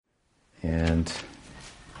And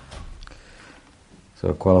so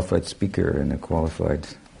a qualified speaker and a qualified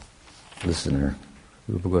listener,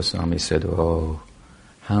 Rupa Goswami said, "Oh,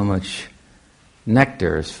 how much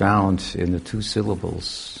nectar is found in the two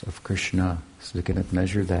syllables of Krishna. So they cannot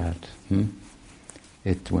measure that.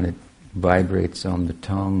 When it vibrates on the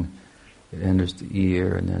tongue, it enters the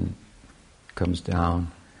ear and then comes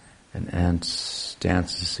down and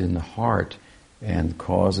dances in the heart and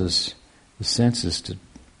causes the senses to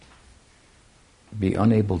be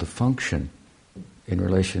unable to function in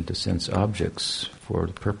relation to sense objects for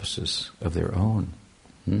the purposes of their own.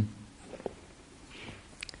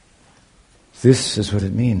 This is what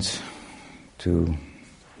it means to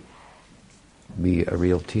be a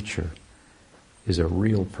real teacher, is a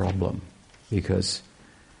real problem. Because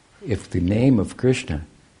if the name of Krishna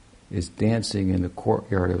is dancing in the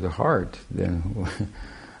courtyard of the heart, then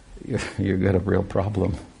you've got a real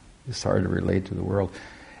problem. It's hard to relate to the world.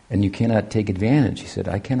 And you cannot take advantage. He said,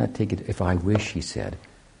 I cannot take it if I wish, he said.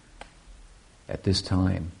 At this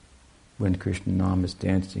time, when Krishna Nam is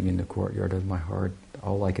dancing in the courtyard of my heart,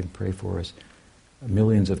 all I can pray for is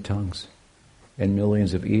millions of tongues and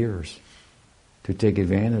millions of ears to take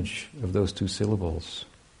advantage of those two syllables.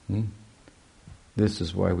 This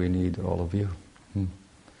is why we need all of you.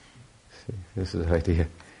 See, this is the idea.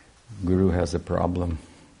 Guru has a problem.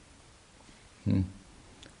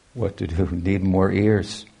 What to do? Need more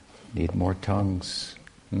ears. Need more tongues.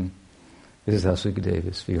 This is how Sukadeva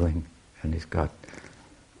is feeling. And he's got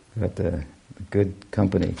the good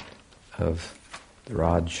company of the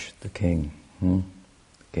Raj, the king. The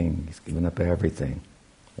king, he's given up everything,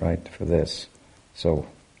 right, for this. So,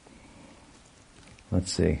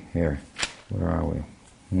 let's see, here, where are we?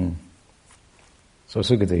 So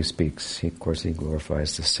Sukadeva speaks. Of course, he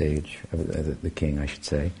glorifies the sage, the king, I should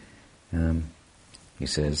say. He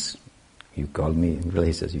says, you called me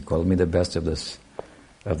the best of the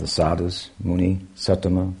sadhus, Muni,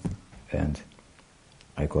 Sattama, and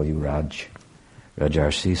I call you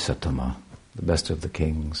Rajarsi Sattama, the best of the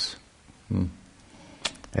kings.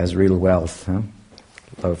 Has real wealth,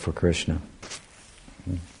 love for Krishna.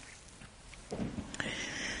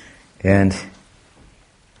 And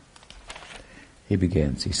he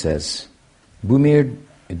begins, he says, Bhumir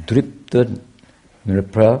dripta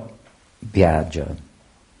nripra bhyaja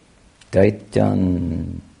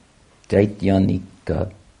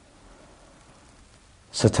daityanika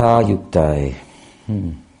satayuktai.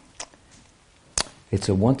 It's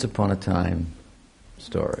a once upon a time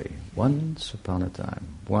story. Once upon a time.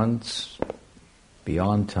 Once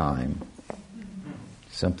beyond time.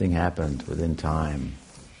 Something happened within time.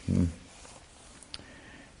 And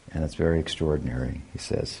it's very extraordinary, he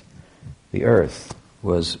says. The earth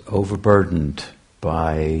was overburdened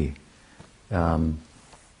by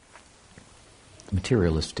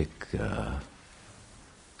materialistic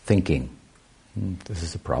thinking. This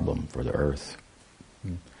is a problem for the earth,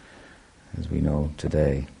 as we know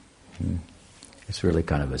today. It's really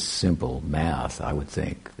kind of a simple math, I would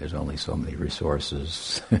think. There's only so many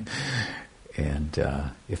resources. And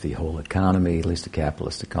if the whole economy, at least the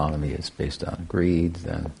capitalist economy, is based on greed,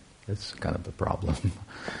 then it's kind of a problem.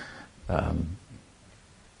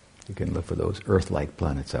 You can look for those Earth-like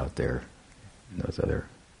planets out there, in those other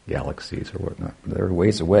galaxies or whatnot. They're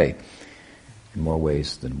ways away, in more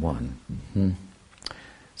ways than one.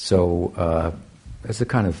 So that's the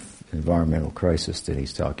kind of environmental crisis that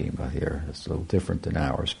he's talking about here. It's a little different than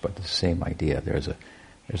ours, but the same idea. There's a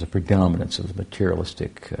predominance of the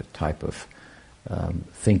materialistic type of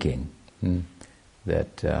thinking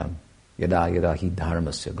that yada yada hi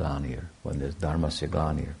dharmasya glanir, when there's dharmasya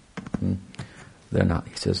glanir, they're not.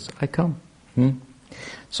 He says, I come.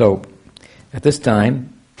 So at this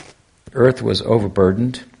time, the earth was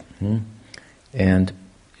overburdened, and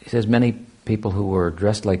he says many people who were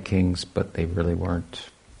dressed like kings, but they really weren't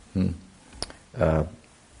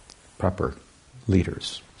proper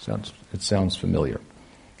leaders. It sounds familiar.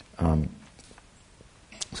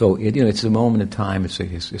 So it's a moment in time. It's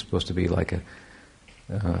supposed to be like a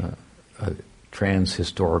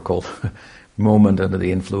trans-historical moment under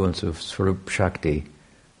the influence of Swarup Shakti,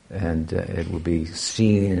 and it will be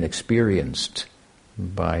seen and experienced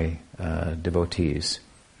by devotees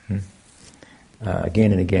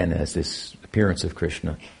again and again as this appearance of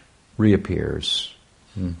Krishna reappears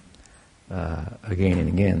again and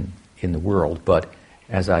again in the world. But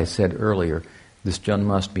as I said earlier, this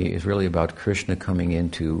Janmastami is really about Krishna coming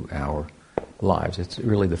into our lives. It's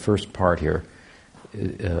really the first part here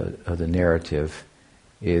of the narrative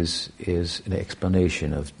is an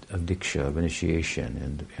explanation of diksha, of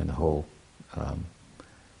initiation, and the whole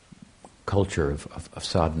culture of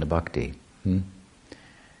sadhana bhakti.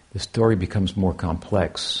 the story becomes more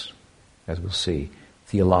complex, as we'll see.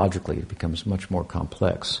 Theologically, it becomes much more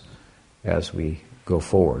complex as we go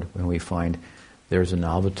forward, when we find there's an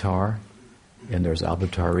avatar and there's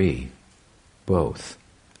avatari, both.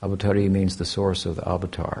 Avatari means the source of the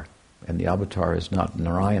avatar, and the avatar is not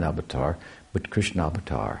Narayan avatar, but Krishna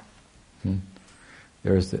avatar.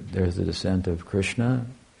 There's the descent of Krishna,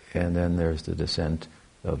 and then there's the descent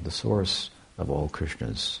of the source of all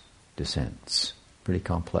Krishna's descents. Pretty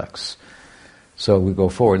complex. So we go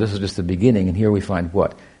forward. This is just the beginning, and here we find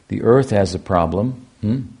what? The earth has a problem,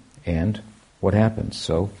 and what happens?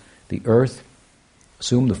 So the earth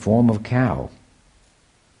assumed the form of a cow,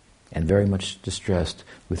 and very much distressed,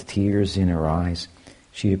 with tears in her eyes,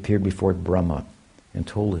 she appeared before Brahma and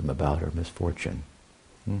told him about her misfortune.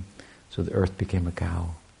 So the earth became a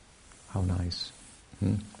cow. How nice.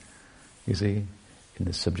 You see, in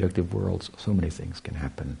the subjective world, so many things can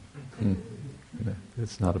happen.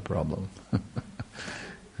 It's not a problem.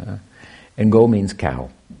 And go means cow.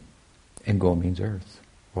 And go means earth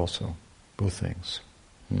also. Both things.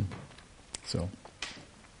 So,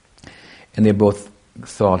 and they're both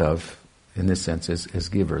thought of, in this sense, as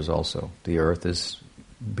givers also. The earth is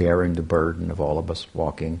bearing the burden of all of us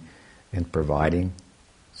walking and providing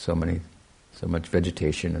so much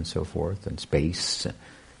vegetation and so forth, and space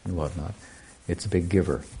and whatnot. It's a big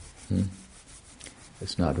giver.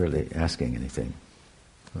 It's not really asking anything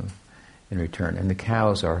in return. And the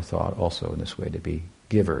cows are thought also in this way to be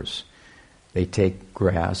givers. They take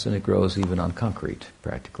grass, and it grows even on concrete,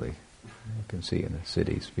 practically. You can see in the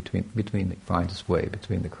cities, between finds its way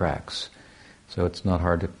between the cracks. So it's not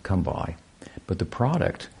hard to come by. But the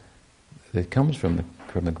product that comes from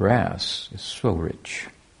the grass is so rich,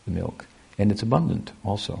 the milk, and it's abundant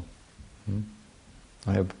also.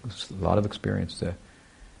 I have a lot of experience.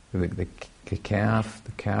 The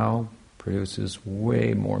cow produces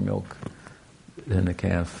way more milk than the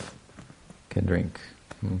calf can drink.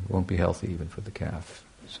 Won't be healthy even for the calf.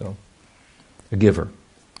 So, a giver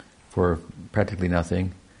for practically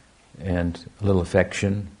nothing, and a little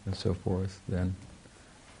affection and so forth, then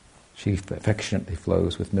she affectionately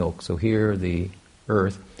flows with milk. So here the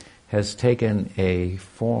earth has taken a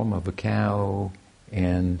form of a cow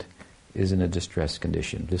and is in a distressed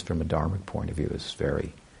condition. Just from a dharmic point of view, is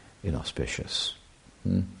very inauspicious.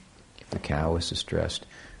 If the cow is distressed,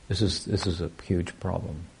 this is a huge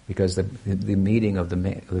problem, because the meeting of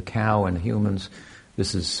the cow and humans,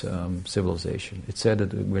 this is civilization. It's said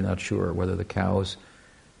that we're not sure whether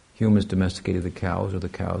humans domesticated the cows or the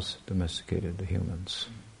cows domesticated the humans.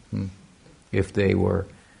 If they were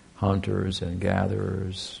hunters and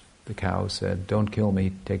gatherers, the cow said, "Don't kill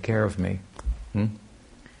me, take care of me, and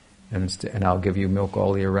I'll give you milk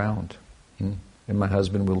all year round. And my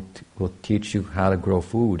husband will teach you how to grow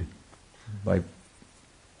food by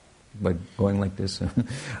going like this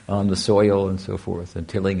on the soil and so forth, and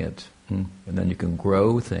tilling it. And then you can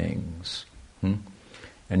grow things,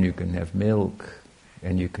 and you can have milk,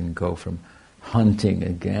 and you can go from hunting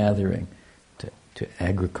and gathering to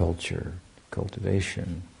agriculture,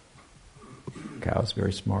 cultivation." Cow's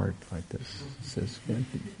very smart like this. It says,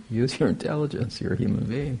 use your intelligence, you're a human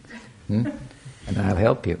being, and I'll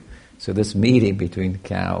help you. So this meeting between the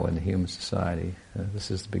cow and the human society,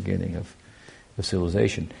 this is the beginning of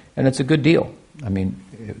civilization. And it's a good deal,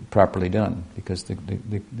 properly done, because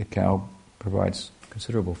the cow provides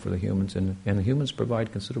considerable for the humans, and the humans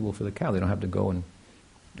provide considerable for the cow. They don't have to go and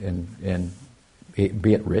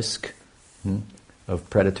be at risk of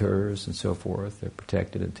predators and so forth. They're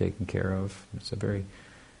protected and taken care of. It's a very,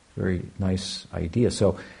 very nice idea.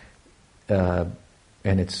 So, and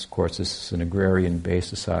it's, of course, this is an agrarian-based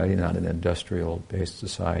society, not an industrial-based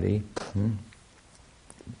society.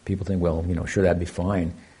 People think, well, sure, that'd be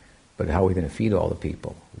fine, but how are we going to feed all the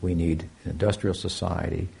people? We need an industrial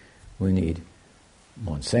society. We need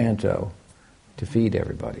Monsanto to feed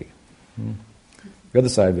everybody. The other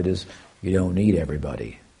side of it is you don't need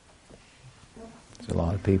everybody. There's a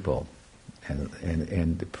lot of people,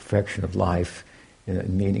 and the perfection of life, the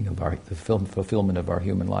meaning of the fulfillment of our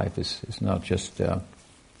human life is not just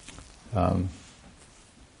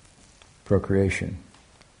procreation.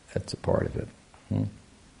 That's a part of it. It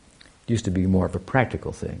used to be more of a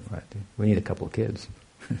practical thing, right? We need a couple of kids.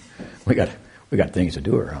 we got things to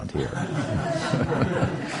do around here.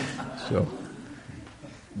 So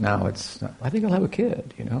now it's not, I think I'll have a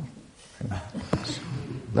kid,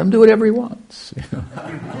 Let him do whatever he wants,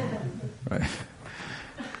 Right?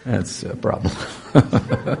 That's a problem.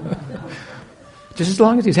 Just as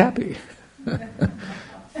long as he's happy.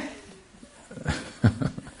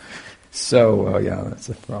 So, that's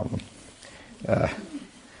a problem.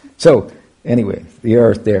 So, Anyway, the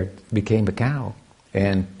earth there became a cow,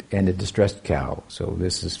 and a distressed cow. So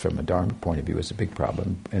this is, from a Dharma point of view, is a big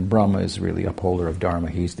problem. And Brahma is really upholder of Dharma.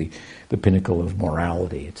 He's the pinnacle of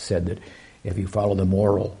morality. It's said that if you follow the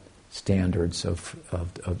moral standards of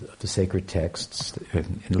the sacred texts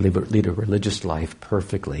and lead a religious life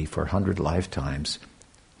perfectly for 100 lifetimes,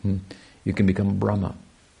 you can become a Brahma.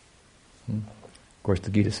 Of course, the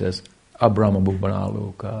Gita says, Abrahma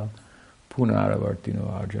bhuvanaloka punaravartino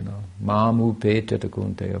arjuna mamu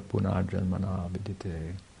petatakunteya punarjanmana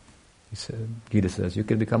vidite. He said, Gita says, you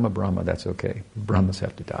can become a Brahma, that's okay. Brahmas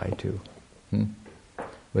have to die too.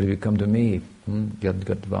 But if you come to me,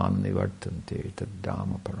 yadgadvan nivartante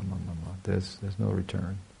tadama paramamama, there's no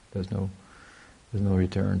return. There's no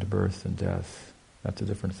return to birth and death. That's a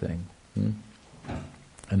different thing.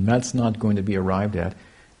 And that's not going to be arrived at,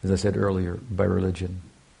 as I said earlier, by religion.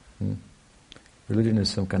 Religion is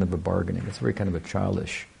some kind of a bargaining. It's very kind of a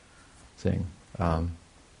childish thing.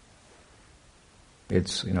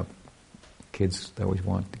 It's, kids always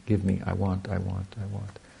want to give me, I want.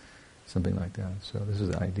 Something like that. So this is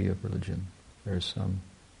the idea of religion. There's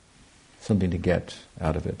something to get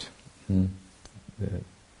out of it.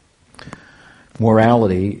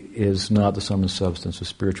 Morality is not the sum and substance of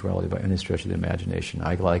spirituality by any stretch of the imagination.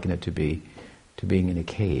 I liken it to being in a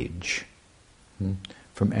cage.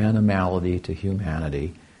 From animality to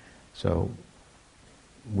humanity. So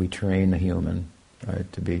we train the human,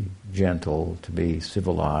 right, to be gentle, to be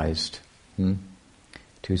civilized,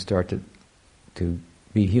 to start to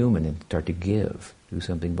be human and start to give, do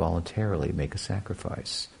something voluntarily, make a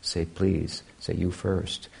sacrifice, say please, say you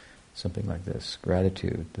first, something like this.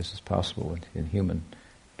 Gratitude, this is possible in human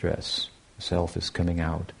dress. The self is coming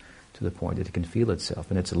out to the point that it can feel itself,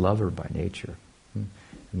 and it's a lover by nature. And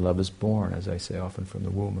love is born, as I say often, from the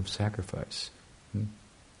womb of sacrifice.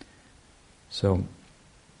 So,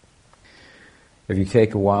 if you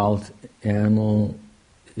take a wild animal,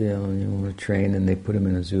 you want to train, and they put him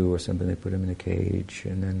in a zoo or something, they put him in a cage,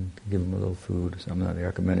 and then give him a little food. So I'm not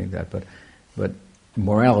recommending that, but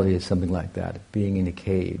morality is something like that, being in a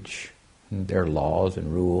cage. And there are laws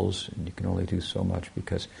and rules, and you can only do so much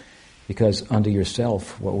because unto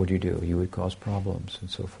yourself, what would you do? You would cause problems and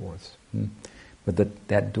so forth. But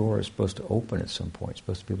that door is supposed to open at some point. It's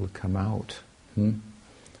supposed to be able to come out.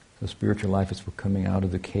 So spiritual life is for coming out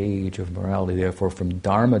of the cage of morality. Therefore, from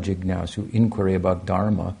Dharma Jignasu, inquiry about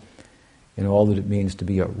Dharma, and all that it means to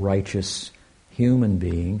be a righteous human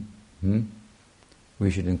being, we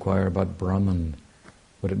should inquire about Brahman,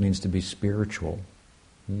 what it means to be spiritual.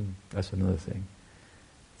 That's another thing.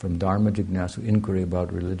 From Dharma Jignasu, inquiry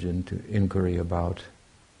about religion, to inquiry about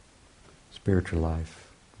spiritual life.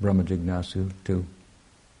 Brahma Jignasu to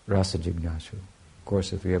Rasa Jignasu. Of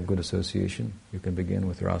course, if you have good association, you can begin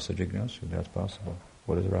with Rasa Jignasu. That's possible.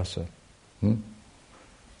 What is Rasa?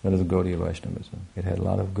 That is the Gaudiya Vaishnavism. It had a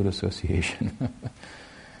lot of good association.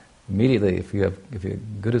 Immediately, if you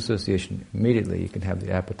have good association, immediately you can have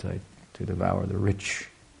the appetite to devour the rich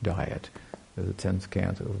diet of the 10th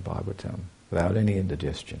canto of Bhagavatam without any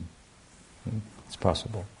indigestion. It's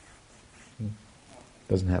possible.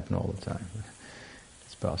 Doesn't happen all the time.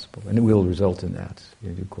 It's possible. And it will result in that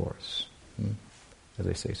in due course. As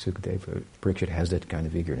I say, Sukadeva Parikshit has that kind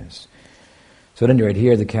of eagerness. So at any rate,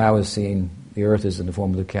 here the cow is seen, the earth is in the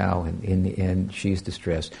form of the cow, and in the end she's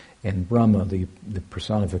distressed. And Brahma, the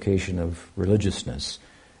personification of religiousness,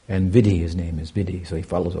 and Vidhi, his name is Vidhi, so he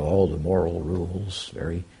follows all the moral rules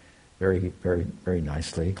very, very, very, very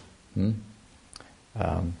nicely.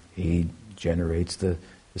 He generates the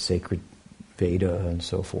sacred Veda and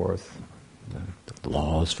so forth, the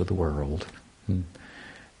laws for the world.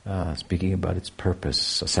 Speaking about its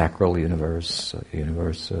purpose, a sacral universe, a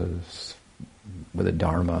universe with a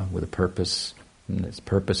dharma, with a purpose. And its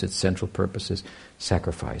central purpose is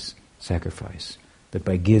sacrifice. That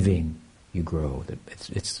by giving you grow. That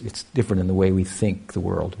it's different in the way we think the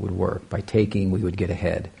world would work. By taking, we would get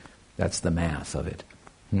ahead. That's the math of it.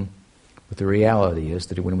 But the reality is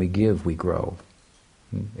that when we give, we grow.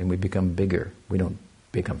 And we become bigger. We don't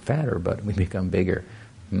become fatter, but we become bigger.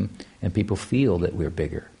 And people feel that we're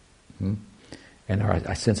bigger. And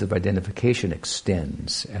our sense of identification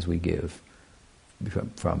extends as we give,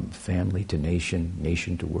 from family to nation,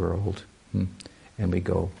 nation to world. And we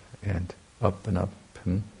go and up.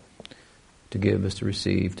 To give is to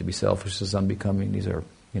receive, to be selfish is unbecoming. These are,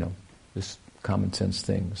 just common sense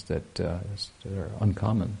things that are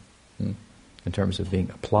uncommon in terms of being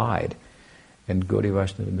applied. And Gaudiya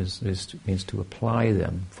Vaishnavism means to apply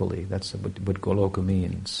them fully. That's what Goloka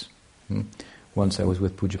means. Once I was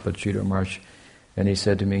with Pujapad Sridhar Maharaj, and he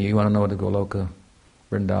said to me, "You want to know what the Goloka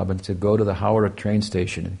Vrindavan?" He said, "Go to the Howrah train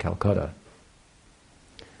station in Calcutta,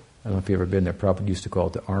 I don't know if you've ever been there. Prabhupada used to call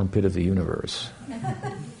it the armpit of the universe.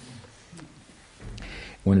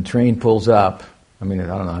 When the train pulls up, I mean, I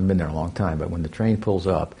don't know, I've been there a long time, but when the train pulls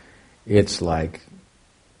up, it's like,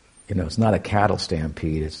 it's not a cattle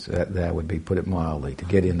stampede. That would be, put it mildly, to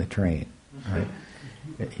get in the train. Right?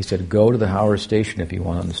 He said, go to the Howrah station if you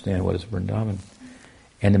want to understand what is Vrindavan.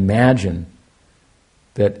 And imagine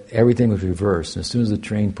that everything was reversed. And as soon as the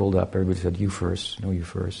train pulled up, everybody said, you first, no, you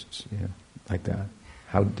first, like that.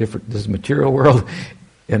 How different, this is the material world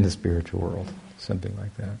and the spiritual world, something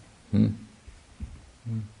like that.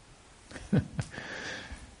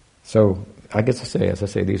 So, I guess as I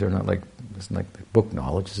say, these are not like book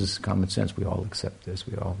knowledge. This is common sense. We all accept this.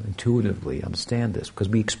 We all intuitively understand this because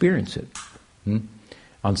we experience it.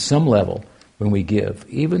 On some level, when we give,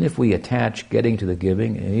 even if we attach getting to the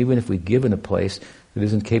giving, and even if we give in a place that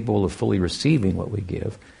isn't capable of fully receiving what we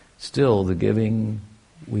give, still the giving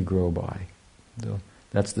we grow by. So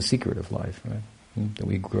that's the secret of life, right? That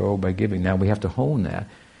we grow by giving. Now we have to hone that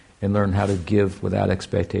and learn how to give without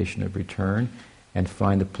expectation of return, and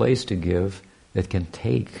find a place to give that can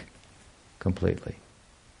take completely.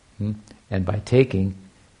 And by taking,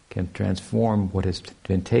 can transform what has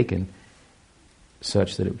been taken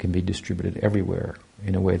such that it can be distributed everywhere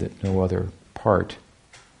in a way that no other part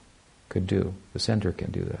could do. The center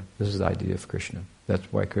can do that. This is the idea of Krishna. That's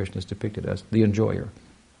why Krishna is depicted as the enjoyer.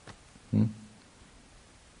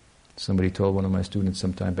 Somebody told one of my students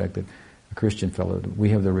some time back that a Christian fellow, we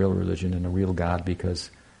have the real religion and a real God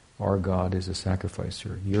because our God is a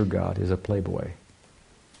sacrificer. Your God is a playboy.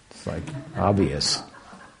 It's like obvious.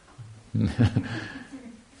 And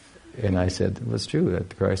I said, well, it's true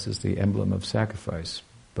that Christ is the emblem of sacrifice.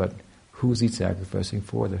 But who's he sacrificing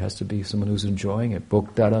for? There has to be someone who's enjoying it.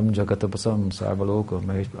 Bhoktaram jagatapasam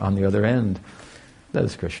sarvalokam. On the other end, that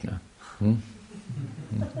is Krishna. And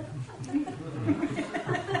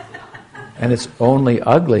it's only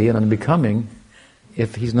ugly and unbecoming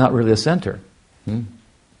if he's not really a center.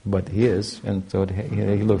 But he is, and so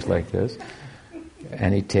he looks like this.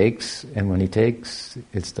 And he takes, and when he takes,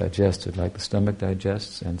 it's digested like the stomach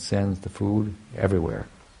digests and sends the food everywhere,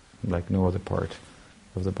 like no other part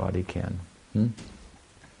of the body can.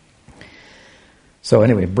 So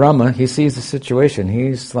anyway, Brahma, he sees the situation.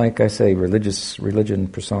 He's, like I say, religion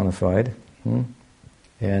personified.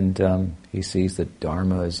 And he sees that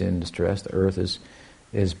Dharma is in distress, the earth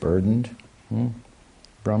is burdened.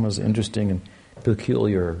 Brahma's an interesting and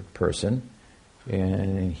peculiar person.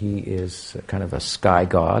 And he is kind of a sky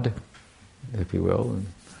god, if you will, in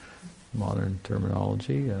modern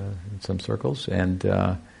terminology, in some circles. And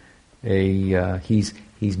he's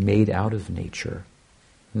made out of nature.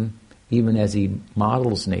 Even as he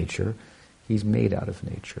models nature, he's made out of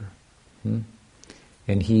nature.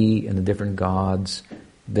 And he and the different gods,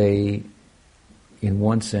 they, in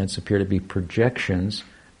one sense, appear to be projections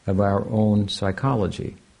of our own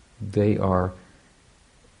psychology. They are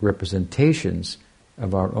representations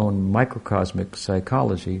of our own microcosmic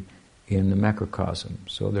psychology in the macrocosm.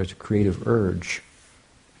 So there's a creative urge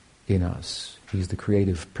in us. He's the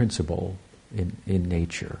creative principle in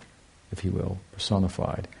nature, if you will,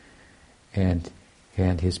 personified. And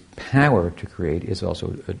his power to create is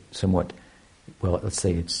also somewhat, well, let's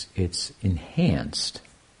say it's enhanced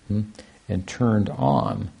and turned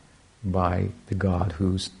on by the God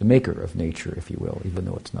who's the maker of nature, if you will, even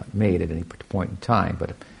though it's not made at any point in time.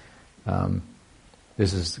 But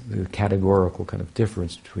this is the categorical kind of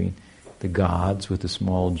difference between the gods with the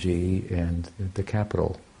small g and the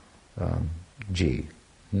capital G.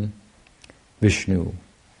 Vishnu.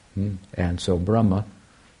 And so Brahma,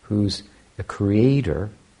 who's a creator,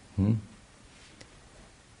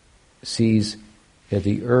 sees that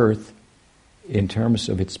the earth, in terms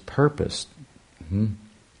of its purpose,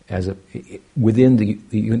 as within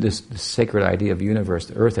this sacred idea of universe,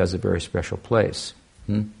 the earth has a very special place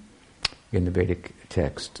in the Vedic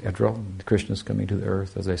text. After all, Krishna's coming to the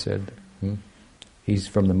earth, as I said. He's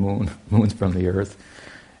from the moon, moon's from the earth,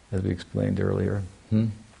 as we explained earlier.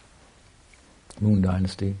 Moon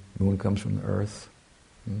dynasty, moon comes from the earth.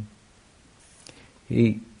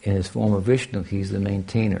 He, in his form of Vishnu, he's the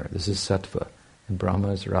maintainer. This is sattva, and Brahma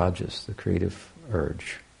is rajas, the creative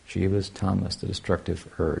urge. Shiva is tamas, the destructive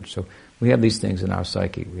urge. So we have these things in our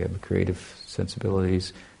psyche. We have the creative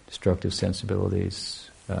sensibilities, destructive sensibilities.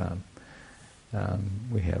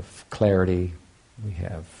 We have clarity. We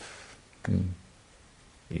have the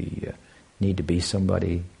need to be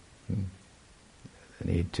somebody. The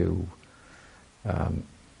need to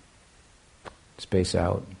space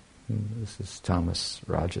out. This is tamas,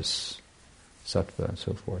 rajas, sattva, and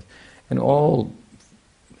so forth. And all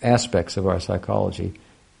aspects of our psychology,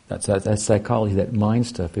 That psychology, that mind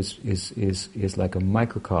stuff is like a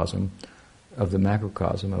microcosm of the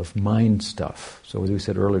macrocosm of mind stuff. So as we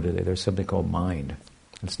said earlier today, there's something called mind.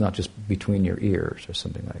 It's not just between your ears or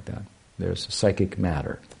something like that. There's psychic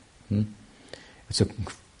matter. It's a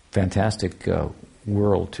fantastic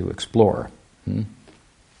world to explore. No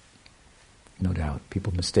doubt.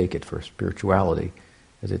 People mistake it for spirituality,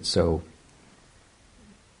 as it's so,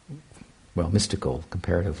 mystical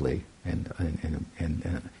comparatively, and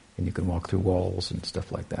you can walk through walls and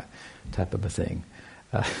stuff like that, type of a thing.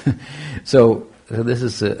 So this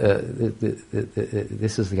is the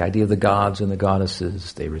idea of the gods and the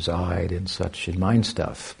goddesses. They reside in mind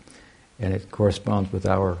stuff, and it corresponds with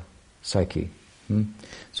our psyche.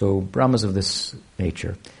 So Brahma's of this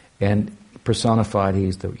nature, and personified,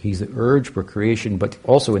 he's the urge for creation. But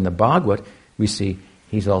also in the Bhagavad, we see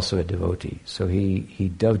he's also a devotee. So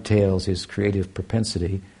he dovetails his creative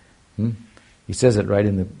propensity. He says it right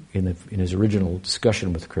in his original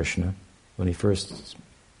discussion with Krishna when he first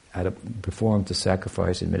performed the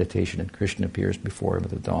sacrifice in meditation, and Krishna appears before him at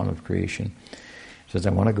the dawn of creation. He says, "I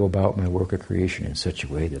want to go about my work of creation in such a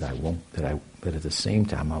way that that at the same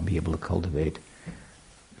time I'll be able to cultivate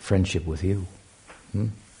friendship with you."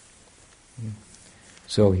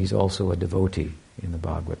 So he's also a devotee in the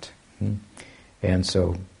Bhagavad. And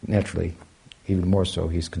so, naturally, even more so,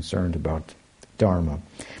 he's concerned about Dharma.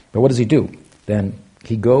 But what does he do? Then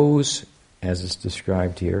he goes, as is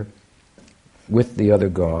described here, with the other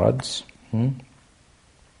gods, to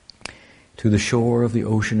the shore of the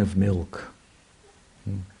ocean of milk.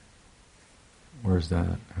 Where's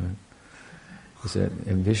that? Right? He said,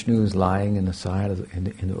 and Vishnu is lying in the side of in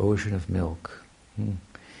the ocean of milk.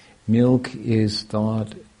 Milk is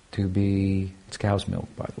thought to be, it's cow's milk,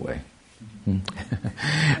 by the way.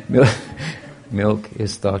 Milk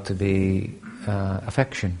is thought to be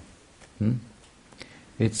affection.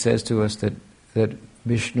 It says to us that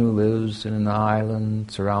Vishnu lives in an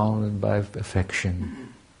island surrounded by affection.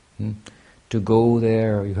 To go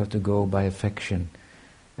there, you have to go by affection.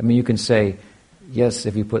 I mean, you can say, yes,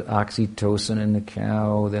 if you put oxytocin in the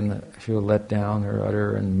cow, then she'll let down her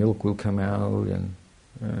udder and milk will come out, and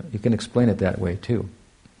you can explain it that way too.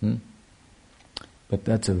 But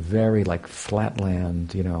that's a very flatland,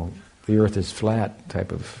 the earth is flat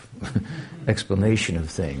type of explanation of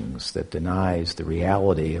things that denies the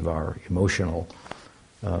reality of our emotional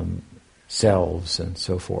selves and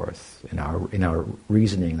so forth, in our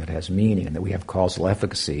reasoning that has meaning and that we have causal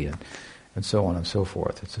efficacy and so on and so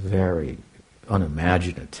forth. It's a very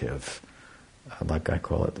unimaginative, like I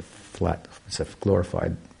call it, the flat, it's a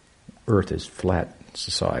glorified earth is flat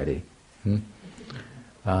society.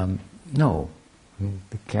 No.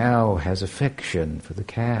 The cow has affection for the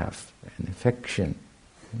calf, and affection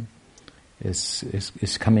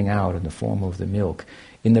is coming out in the form of the milk.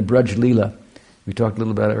 In the Braj Leela, we talked a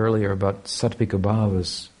little bit earlier about Sattvika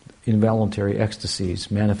Bhavas, involuntary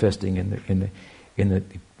ecstasies manifesting in the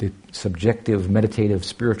subjective, meditative,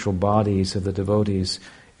 spiritual bodies of the devotees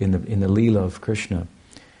in the Leela of Krishna,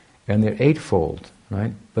 and they're eightfold,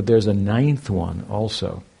 right? But there's a ninth one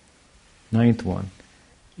also,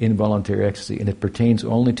 involuntary ecstasy, and it pertains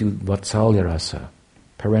only to Vatsalya Rasa,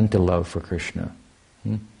 parental love for Krishna.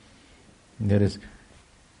 That is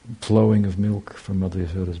flowing of milk from Mother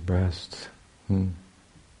Yashoda's breast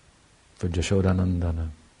for Jashodanandana.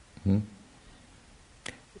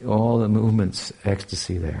 All the movements,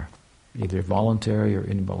 ecstasy there, either voluntary or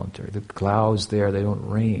involuntary. The clouds there, they don't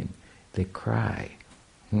rain, they cry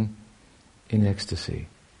in ecstasy.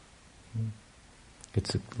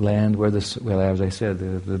 It's a land where as I said,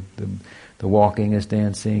 the walking is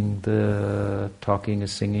dancing, the talking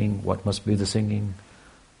is singing. What must be the singing?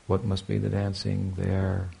 What must be the dancing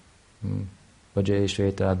there? Vajay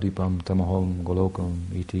Shveta Dvipam Tamahom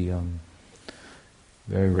Golokam Iti.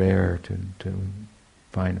 Very rare to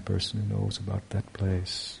find a person who knows about that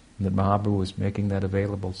place. And that Mahaprabhu was making that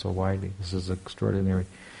available so widely. This is an extraordinary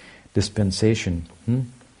dispensation.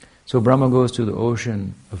 So Brahma goes to the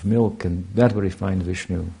ocean of milk, and that's where he finds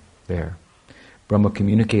Vishnu there. Brahma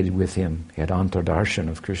communicated with him. He had antardarshan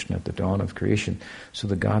of Krishna at the dawn of creation. So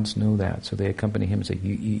the gods know that. So they accompany him and say,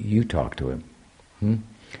 you talk to him.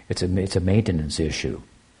 It's a maintenance issue.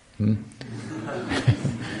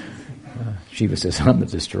 Shiva says, I'm the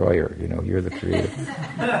destroyer, you're the creator.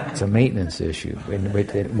 It's a maintenance issue. And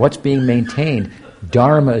what's being maintained?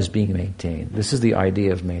 Dharma is being maintained. This is the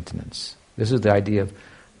idea of maintenance. This is the idea of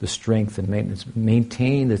the strength and maintenance.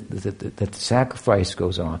 Maintain that sacrifice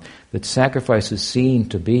goes on. That sacrifice is seen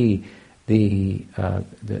to be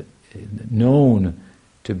known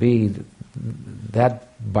to be that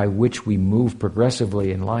by which we move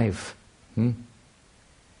progressively in life.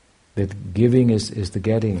 That giving is the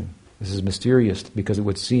getting. This is mysterious because it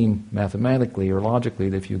would seem mathematically or logically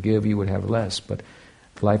that if you give, you would have less. But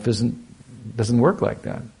life doesn't work like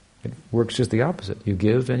that. It works just the opposite. You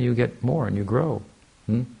give and you get more and you grow.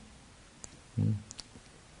 This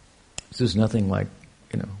is nothing like,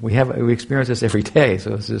 we experience this every day,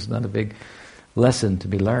 so this is not a big lesson to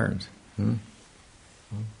be learned.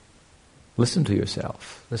 Listen to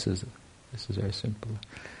yourself. This is very simple.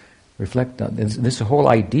 Reflect on this whole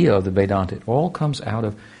idea of the Vedanta. It all comes out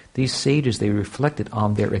of these sages. They reflected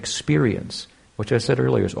on their experience, which I said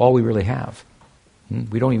earlier is all we really have.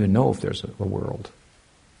 We don't even know if there's a world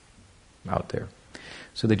out there.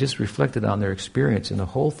 So they just reflected on their experience, and the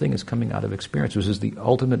whole thing is coming out of experience, which is the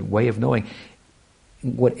ultimate way of knowing.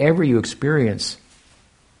 Whatever you experience,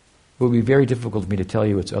 it would be very difficult for me to tell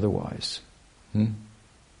you it's otherwise.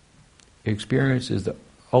 Experience is the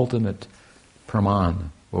ultimate praman,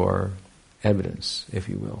 or evidence, if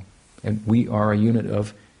you will. And we are a unit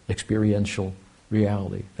of experiential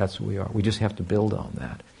reality. That's what we are. We just have to build on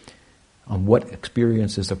that. On what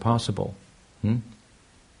experiences are possible.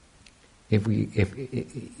 If we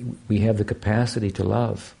have the capacity to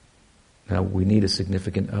love, now we need a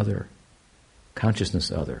significant other,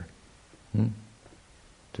 consciousness other,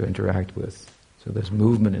 to interact with. So there's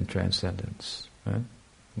movement in transcendence, right?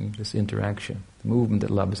 This interaction, the movement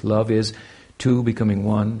that love is. Love is two becoming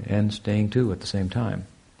one and staying two at the same time.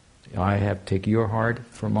 Take your heart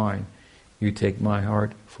for mine. You take my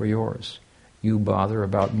heart for yours. You bother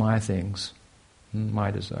about my things,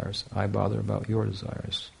 my desires. I bother about your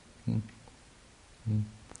desires.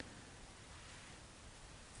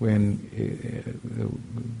 When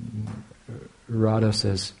Radha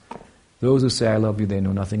says, "Those who say I love you, they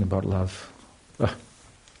know nothing about love."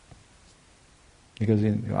 Because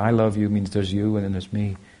I love you means there's you and then there's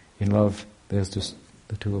me. In love, there's just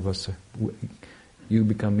the two of us. You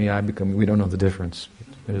become me, I become you. We don't know the difference.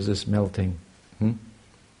 There's this melting.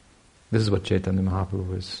 This is what Chaitanya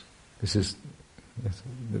Mahaprabhu is. This is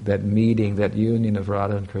that meeting, that union of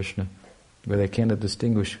Radha and Krishna, where they cannot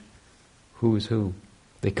distinguish who is who.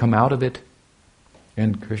 They come out of it,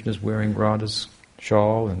 and Krishna's wearing Radha's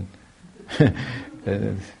shawl, and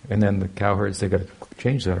and then the cowherds, they've got to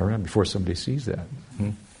change that around before somebody sees that.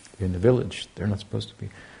 In the village, they're not supposed to be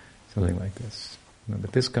something like this.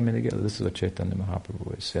 But this coming together, this is what Chaitanya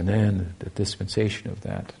Mahaprabhu is. And then the dispensation of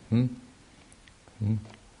that.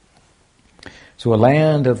 So a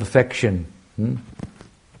land of affection.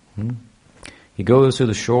 He goes to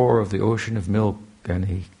the shore of the ocean of milk and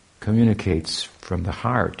he communicates from the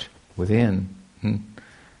heart within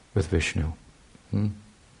with Vishnu.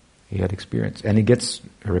 He had experience. And he gets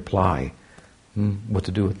a reply. What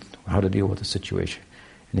to do with, how to deal with the situation.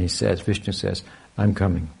 And he says, Vishnu says, I'm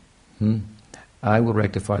coming. I will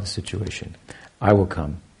rectify the situation. I will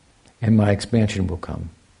come. And my expansion will come.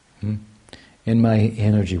 And my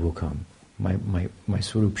energy will come. My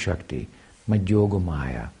Swarup Shakti. My Yoga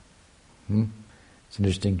Maya. It's an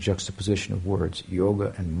interesting juxtaposition of words.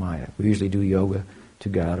 Yoga and Maya. We usually do yoga to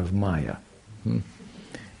get out of Maya.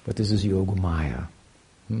 But this is Yoga Maya.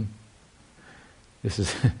 This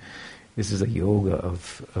is a yoga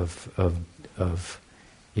of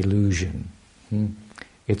illusion.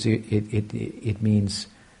 It means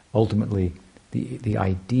ultimately the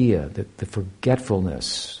idea that the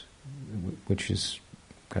forgetfulness, which is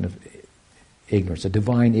kind of ignorance, a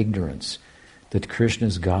divine ignorance, that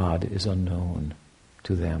Krishna's God is unknown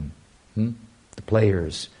to them. The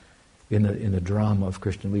players in the drama of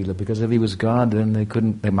Krishna Lila, because if he was God, then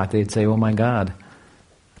they'd say, "Oh my God."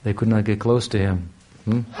 They could not get close to him.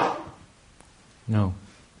 No.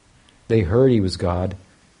 They heard he was God,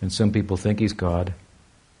 and some people think he's God,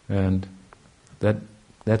 and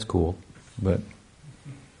that's cool, but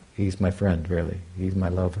he's my friend, really. He's my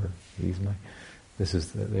lover. This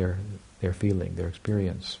is their feeling, their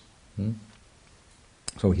experience.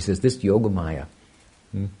 So he says, this Yoga Maya,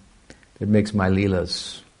 it makes my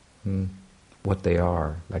leelas what they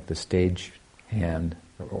are, like the stage hand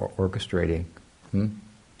orchestrating.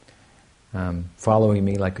 Following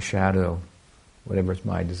me like a shadow, whatever is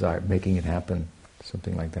my desire, making it happen,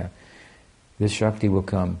 something like that. This Shakti will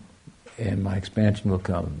come, and my expansion will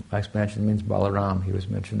come. My expansion means Balaram, he was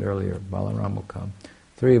mentioned earlier. Balaram will come.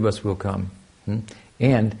 Three of us will come.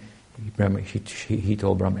 And he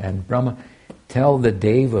told Brahma, and Brahma, tell the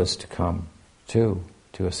Devas to come too,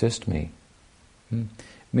 to assist me.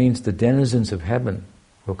 Means the denizens of heaven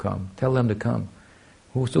will come. Tell them to come.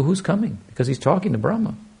 So who's coming? Because he's talking to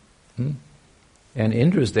Brahma. And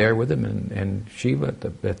Indra's there with him, and Shiva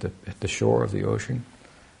at the shore of the ocean.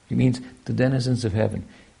 It means the denizens of heaven.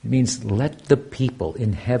 It means let the people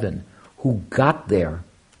in heaven who got there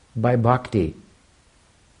By bhakti.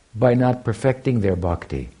 By not perfecting their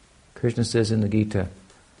bhakti. Krishna says in the Gita,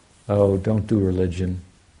 oh, don't do religion.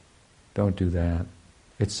 Don't do that.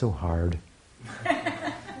 It's so hard.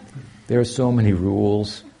 There are so many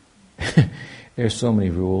rules. There are so many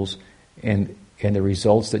rules. And the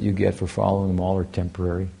results that you get for following them all are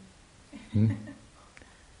temporary. And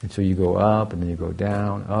so you go up and then you go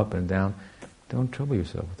down, up and down. Don't trouble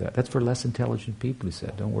yourself with that. That's for less intelligent people, he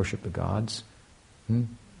said. Don't worship the gods.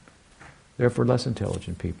 They're for less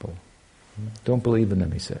intelligent people. Don't believe in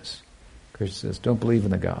them, he says. Krishna says, don't believe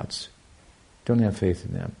in the gods. Don't have faith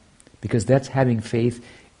in them. Because that's having faith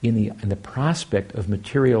in the prospect of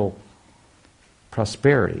material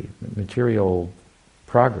prosperity, material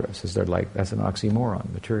progress. That's an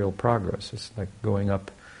oxymoron, material progress. It's like going up,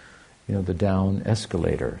 the down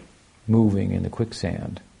escalator, moving in the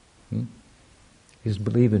quicksand. He says,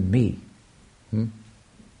 believe in me.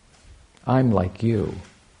 I'm like you,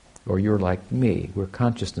 or you're like me. We're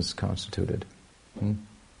consciousness constituted. We're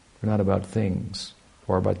not about things,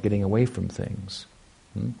 or about getting away from things.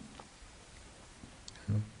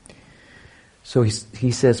 So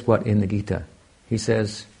he says what in the Gita? He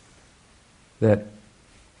says that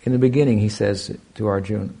in the beginning he says to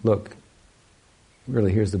Arjuna, look,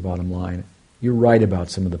 really here's the bottom line. You're right about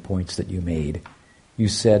some of the points that you made. You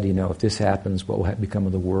said, if this happens, what will become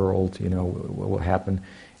of the world? What will happen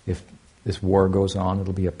if this war goes on?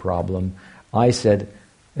 It'll be a problem. I said,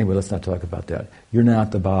 anyway, let's not talk about that. You're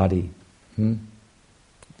not the body.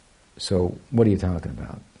 So what are you talking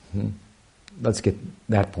about? Let's get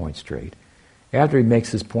that point straight. After he makes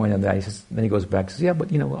his point on that, he says, then he goes back and says, yeah, but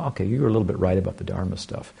okay, you were a little bit right about the Dharma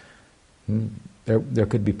stuff. There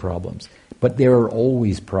could be problems. But there are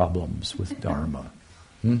always problems with Dharma.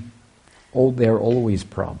 There are always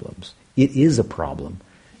problems. It is a problem.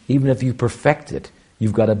 Even if you perfect it,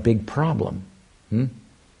 you've got a big problem.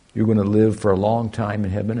 You're going to live for a long time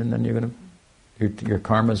in heaven, and then your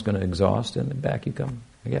karma is going to exhaust, and then back you come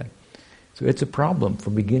again. So it's a problem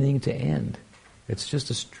from beginning to end. It's just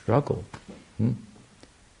a struggle.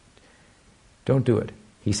 Don't do it.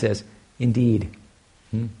 He says, indeed,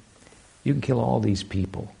 you can kill all these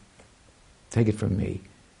people. Take it from me.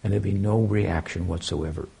 And there'll be no reaction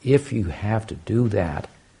whatsoever. If you have to do that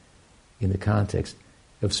in the context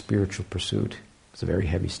of spiritual pursuit, it's a very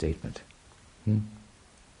heavy statement.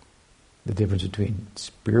 The difference between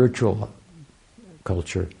spiritual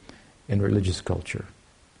culture and religious culture.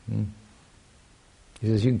 He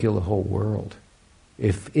says you can kill the whole world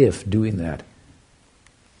if doing that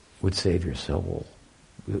would save your soul,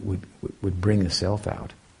 would bring the self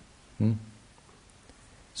out.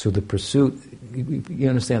 So the pursuit, you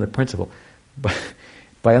understand the principle, but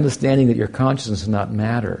by understanding that your consciousness does not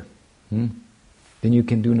matter, then you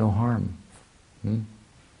can do no harm. And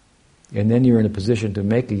then you're in a position to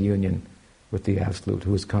make a union with the Absolute,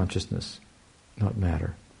 who is consciousness, not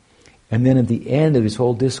matter. And then at the end of his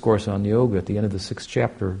whole discourse on yoga, at the end of the 6th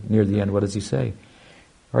chapter, near the end, what does he say?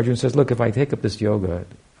 Arjuna says, look, if I take up this yoga,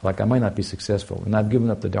 I might not be successful, and I've given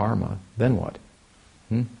up the Dharma, then what?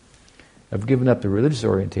 I've given up the religious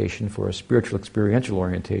orientation for a spiritual experiential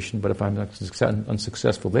orientation, but if I'm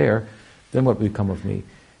unsuccessful there, then what will become of me?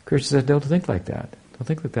 Krishna said, don't think like that. Don't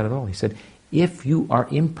think like that at all. He said, if you are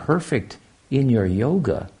imperfect in your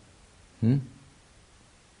yoga,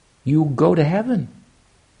 you go to heaven.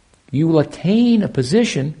 You will attain a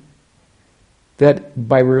position that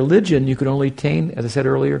by religion you could only attain, as I said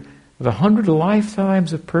earlier, of 100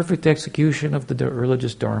 lifetimes of perfect execution of the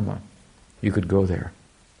religious Dharma. You could go there.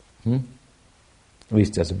 At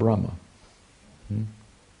least as a Brahma.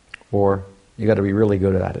 Or you got to be really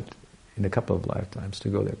good at it in a couple of lifetimes to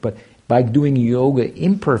go there. But by doing yoga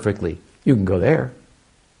imperfectly, you can go there.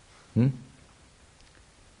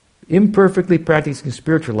 Imperfectly practicing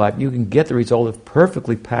spiritual life, you can get the result of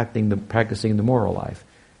perfectly practicing the moral life.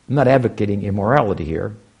 I'm not advocating immorality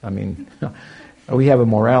here. I mean, we have a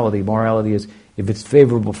morality. Morality is, if it's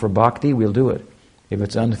favorable for bhakti, we'll do it. If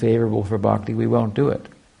it's unfavorable for bhakti, we won't do it.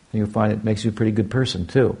 And you'll find it makes you a pretty good person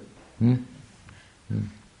too.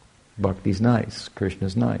 Bhakti's nice.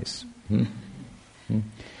 Krishna's nice.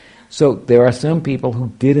 So there are some people who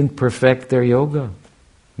didn't perfect their yoga.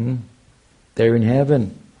 They're in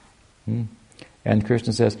heaven. And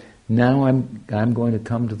Krishna says, now I'm going to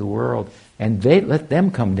come to the world, and let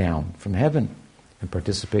them come down from heaven and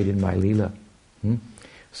participate in my lila,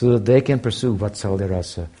 so that they can pursue Vatsalya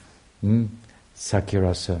rasa, Sakya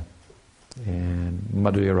rasa, and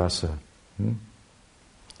Madhurya rasa.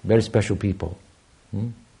 Very special people.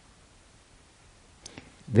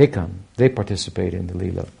 They come, they participate in the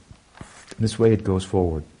lila. This way it goes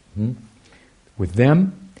forward. With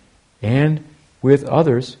them and with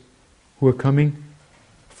others who are coming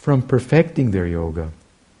from perfecting their yoga,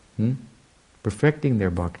 perfecting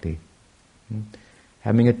their bhakti,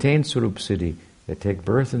 having attained Swarup Siddhi, they take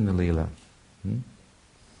birth in the Leela.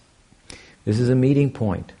 This is a meeting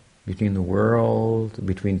point between the world,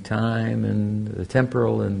 between time and the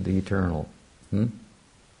temporal and the eternal. A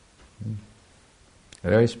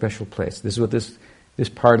very special place. This is what this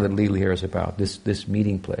part of the Leela here is about, this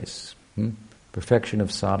meeting place. Perfection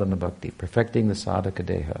of sadhana bhakti, perfecting the sadhaka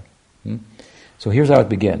deha. So here's how it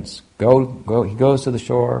begins. He goes to the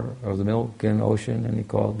shore of the Milken Ocean and he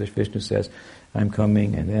calls, Vishnu says, I'm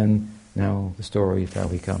coming, and then now the story of how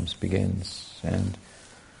he comes begins. And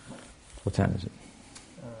what time is it?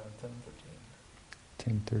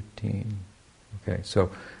 10:13. Okay, so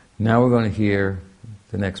now we're going to hear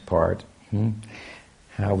the next part.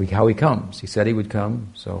 How he comes. He said he would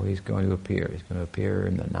come, so he's going to appear. He's going to appear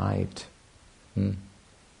in the night.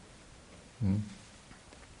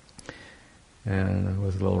 And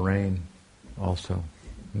with a little rain also.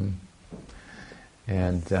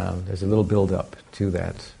 And there's a little build-up to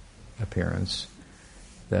that appearance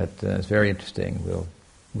that is very interesting. We'll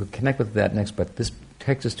connect with that next, but this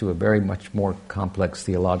takes us to a very much more complex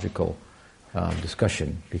theological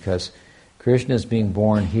discussion, because Krishna is being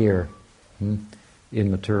born here in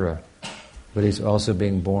Mathura, but he's also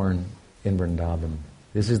being born in Vrindavan.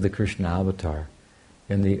 This is the Krishna avatar,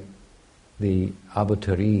 and the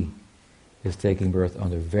avatari is taking birth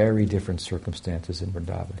under very different circumstances in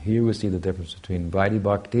Vrindavan. Here we see the difference between Vaidhi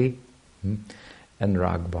Bhakti and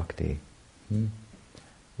Rag Bhakti.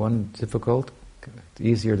 One difficult,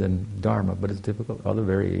 easier than Dharma, but it's difficult. Other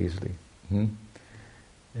very easily,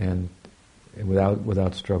 and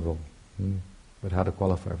without struggle. But how to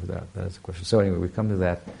qualify for that is the question. So anyway, we come to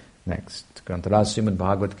that next. Grantaraj Srimad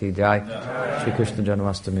Bhagavad ki jai, Shri Krishna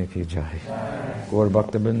Janmastami ki jai, Gaur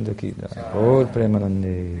Bhakta Vrinda ki jai, Gaur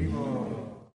Premanande.